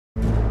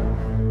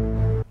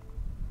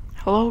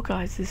Hello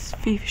guys, this is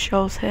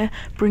FifaShows here,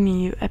 bringing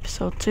you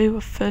episode 2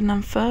 of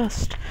Ferdinand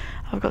First.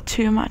 I've got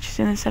 2 matches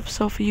in this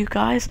episode for you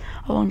guys,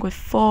 along with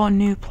 4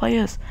 new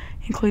players,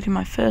 including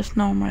my first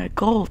non-rare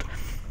gold.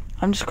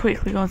 I'm just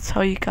quickly going to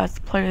tell you guys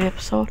the player of the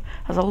episode,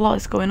 as a lot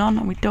is going on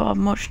and we don't have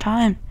much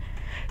time.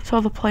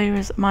 So the player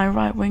is my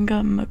right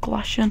winger,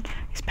 McGlashan.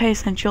 His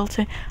pace and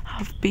agility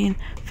have been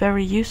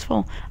very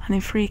useful, and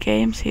in 3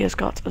 games he has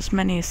got as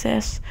many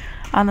assists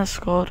and has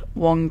scored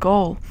 1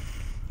 goal.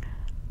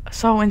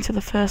 So into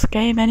the first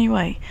game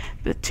anyway,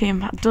 the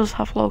team does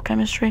have low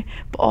chemistry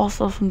but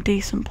also some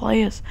decent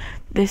players.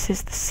 This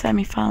is the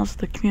semi-finals of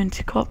the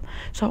Community Cup,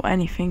 so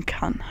anything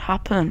can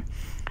happen.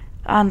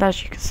 And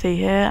as you can see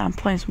here, I'm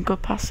playing some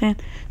good passing,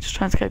 just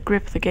trying to get a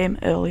grip of the game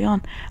early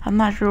on, and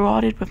that's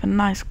rewarded with a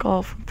nice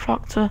goal from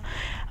Proctor,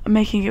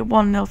 making it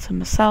 1-0 to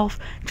myself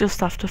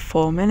just after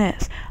 4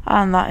 minutes,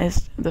 and that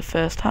is the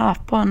first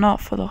half, but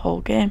not for the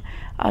whole game.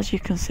 As you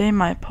can see,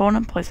 my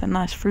opponent plays a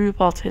nice through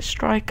ball to his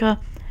striker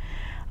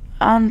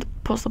and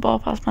puts the ball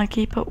past my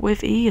keeper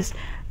with ease,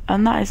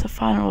 and that is the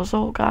final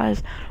result,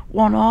 guys.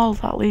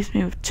 1-1. That leaves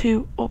me with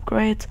 2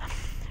 upgrades,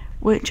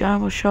 which I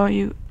will show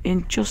you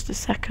in just a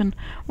second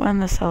when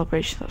the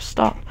celebrations have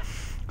stopped.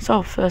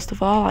 So first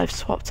of all, I've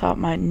swapped out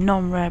my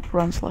non-rare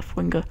bronze left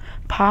winger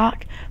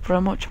Park for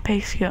a much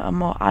pacier and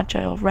more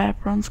agile rare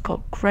bronze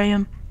called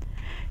Graham,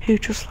 who,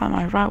 just like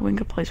my right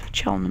winger, plays for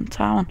Cheltenham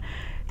Town.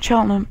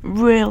 Cheltenham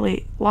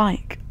really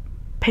like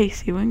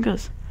pacey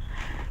wingers.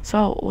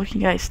 So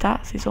looking at his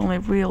stats, his only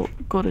real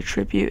good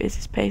attribute is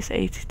his pace at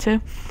 82,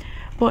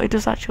 but it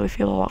does actually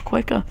feel a lot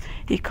quicker.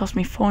 He cost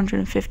me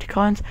 450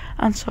 coins,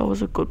 and so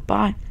was a good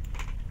buy.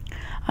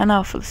 And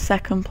now for the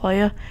second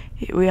player,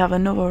 we have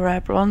another rare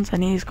bronze,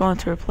 and he's going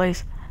to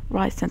replace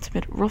right centre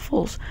mid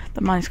Ruffles.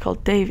 The man is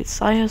called David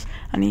Sayers,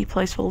 and he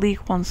plays for League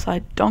 1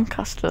 side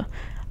Doncaster.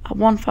 At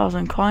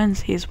 1,000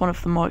 coins, he is one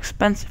of the more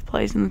expensive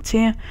players in the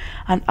team,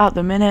 and at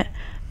the minute,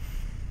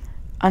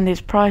 and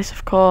his price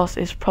of course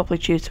is probably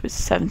due to his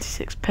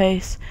 76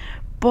 pace,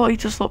 but he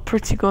just looked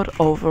pretty good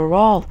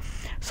overall.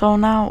 So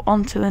now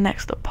on to the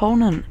next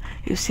opponent,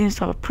 who seems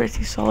to have a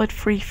pretty solid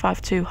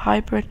 3-5-2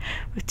 hybrid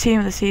with team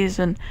of the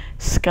season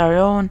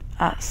Scarione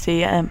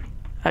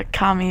at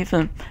Cam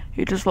even,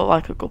 who does look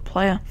like a good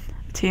player.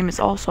 The team is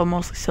also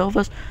mostly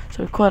silvers,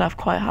 so he could have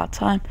quite a hard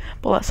time,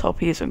 but let's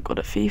hope he isn't good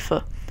at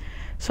FIFA.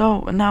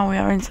 So now we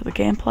are into the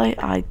gameplay.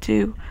 I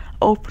do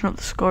open up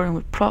the scoring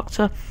with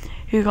Proctor,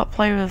 who got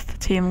player of the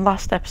team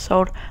last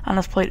episode and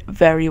has played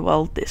very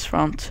well this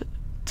round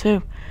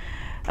too.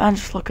 And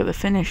just look at the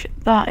finish.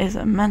 That is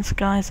immense,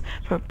 guys,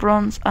 for a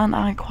bronze, and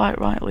I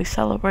quite rightly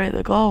celebrate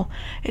the goal.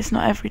 It's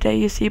not every day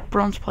you see a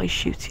bronze player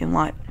shooting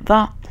like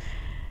that.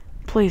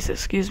 Please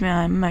excuse me,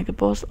 I am mega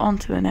buzzed. On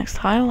to the next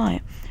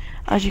highlight.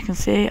 As you can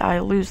see, I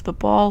lose the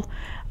ball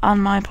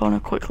and my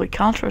opponent quickly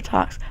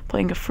counter-attacks,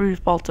 playing a through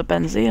ball to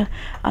Benzia,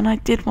 and I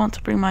did want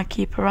to bring my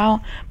keeper out,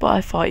 but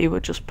I thought he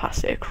would just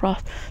pass it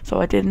across, so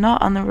I did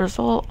not, and the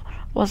result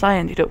was I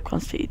ended up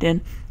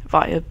conceding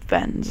via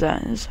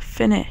Benzia's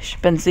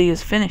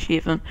finish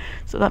even,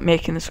 so that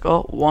making the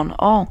score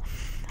 1-1.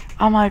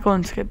 Am I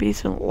going to get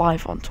beaten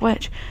live on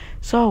Twitch?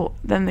 So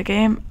then the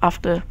game,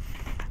 after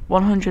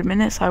 100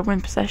 minutes, I win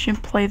possession,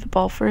 play the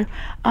ball through,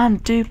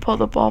 and do put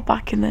the ball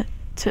back in the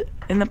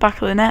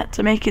back of the net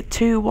to make it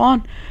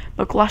 2-1.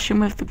 McGlashan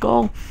with the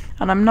goal,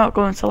 and I'm not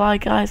going to lie,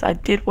 guys, I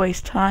did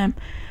waste time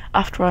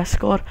after I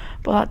scored,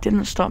 but that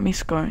didn't stop me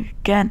scoring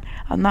again,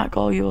 and that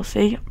goal you will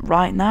see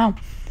right now.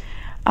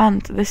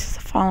 And this is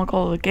the final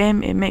goal of the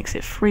game. It makes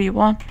it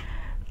 3-1.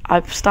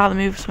 I start the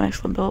move with some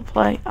excellent build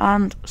play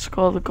and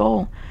score the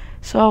goal.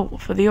 So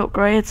for the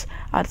upgrades,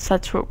 I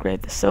decided to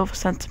upgrade the silver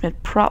centre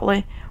mid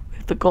Pratley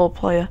with the goal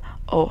player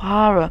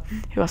O'Hara,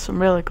 who has some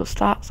really good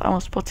stats. I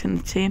was put in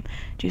the team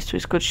due to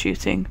his good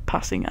shooting,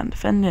 passing and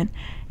defending.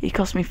 He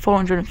cost me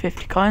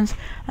 450 coins,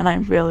 and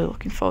I'm really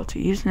looking forward to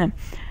using him.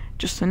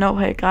 Just a note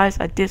here, guys,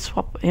 I did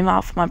swap him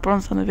out for my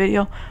bronze on the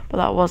video, but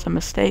that was a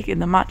mistake. In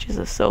the matches,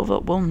 the silver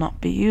will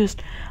not be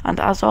used. And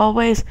as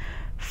always,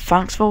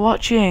 thanks for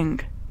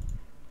watching.